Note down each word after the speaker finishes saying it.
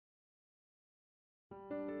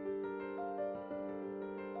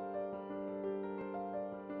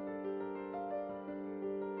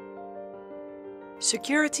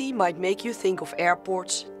Security might make you think of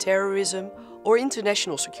airports, terrorism, or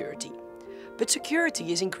international security. But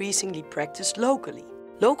security is increasingly practiced locally.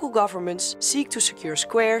 Local governments seek to secure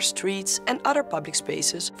squares, streets, and other public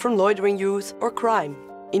spaces from loitering youth or crime.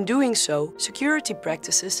 In doing so, security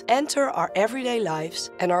practices enter our everyday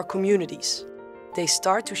lives and our communities. They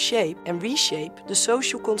start to shape and reshape the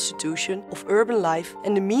social constitution of urban life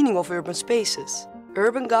and the meaning of urban spaces.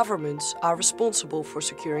 Urban governments are responsible for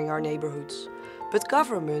securing our neighborhoods. But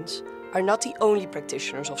governments are not the only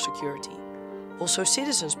practitioners of security. Also,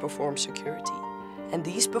 citizens perform security. And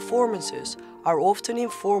these performances are often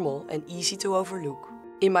informal and easy to overlook.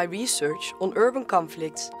 In my research on urban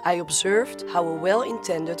conflicts, I observed how a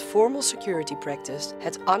well-intended formal security practice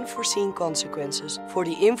had unforeseen consequences for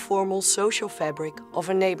the informal social fabric of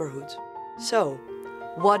a neighborhood. So,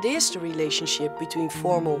 what is the relationship between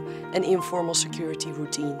formal and informal security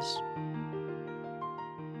routines?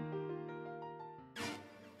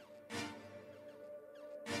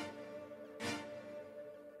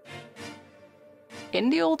 In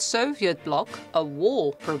the old Soviet bloc, a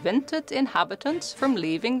wall prevented inhabitants from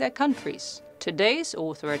leaving their countries. Today's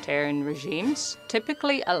authoritarian regimes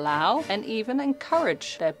typically allow and even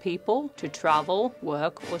encourage their people to travel,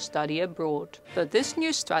 work or study abroad. But this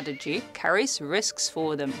new strategy carries risks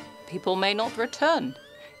for them. People may not return.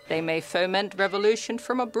 They may foment revolution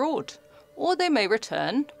from abroad, or they may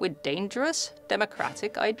return with dangerous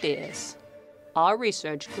democratic ideas. Our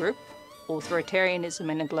research group, Authoritarianism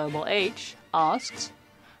in a Global Age, asks,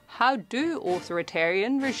 how do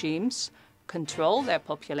authoritarian regimes control their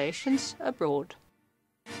populations abroad?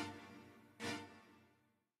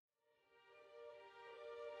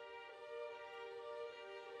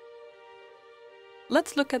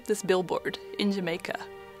 Let's look at this billboard in Jamaica.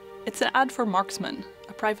 It's an ad for Marksman,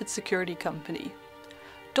 a private security company.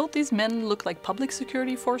 Don't these men look like public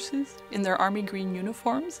security forces in their army green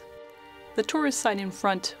uniforms? The tourist sign in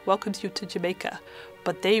front welcomes you to Jamaica,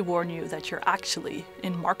 but they warn you that you're actually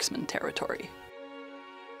in marksman territory.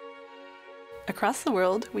 Across the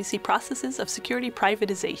world, we see processes of security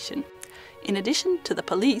privatization. In addition to the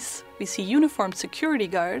police, we see uniformed security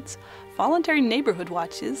guards, voluntary neighborhood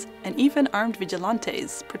watches, and even armed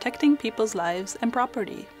vigilantes protecting people's lives and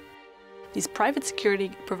property. These private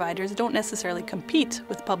security providers don't necessarily compete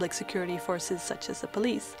with public security forces such as the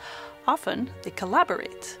police. Often, they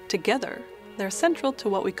collaborate. Together, they're central to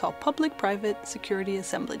what we call public-private security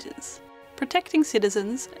assemblages. Protecting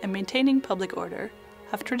citizens and maintaining public order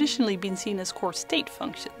have traditionally been seen as core state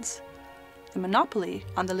functions. The monopoly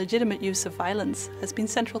on the legitimate use of violence has been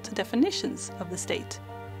central to definitions of the state.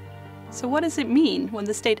 So what does it mean when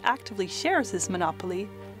the state actively shares this monopoly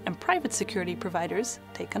and private security providers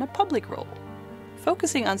take on a public role?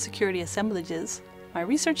 Focusing on security assemblages, my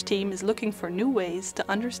research team is looking for new ways to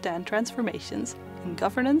understand transformations in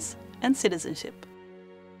governance and citizenship.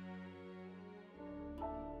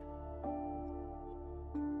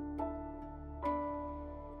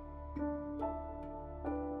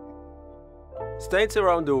 States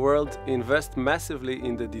around the world invest massively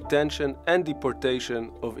in the detention and deportation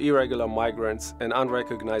of irregular migrants and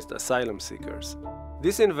unrecognized asylum seekers.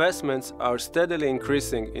 These investments are steadily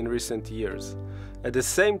increasing in recent years. At the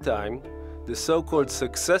same time, the so-called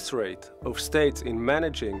success rate of states in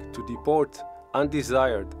managing to deport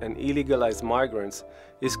undesired and illegalized migrants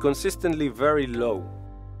is consistently very low.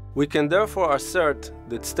 We can therefore assert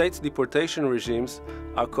that states' deportation regimes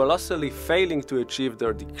are colossally failing to achieve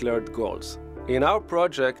their declared goals. In our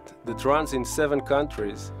project that runs in 7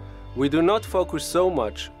 countries, we do not focus so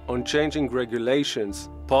much on changing regulations,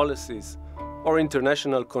 policies, or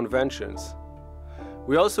international conventions.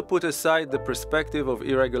 We also put aside the perspective of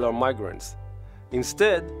irregular migrants.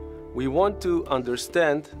 Instead, we want to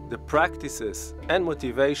understand the practices and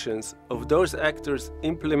motivations of those actors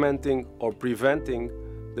implementing or preventing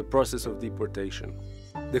the process of deportation.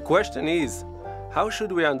 The question is, how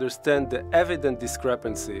should we understand the evident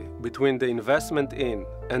discrepancy between the investment in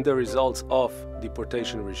and the results of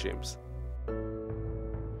deportation regimes?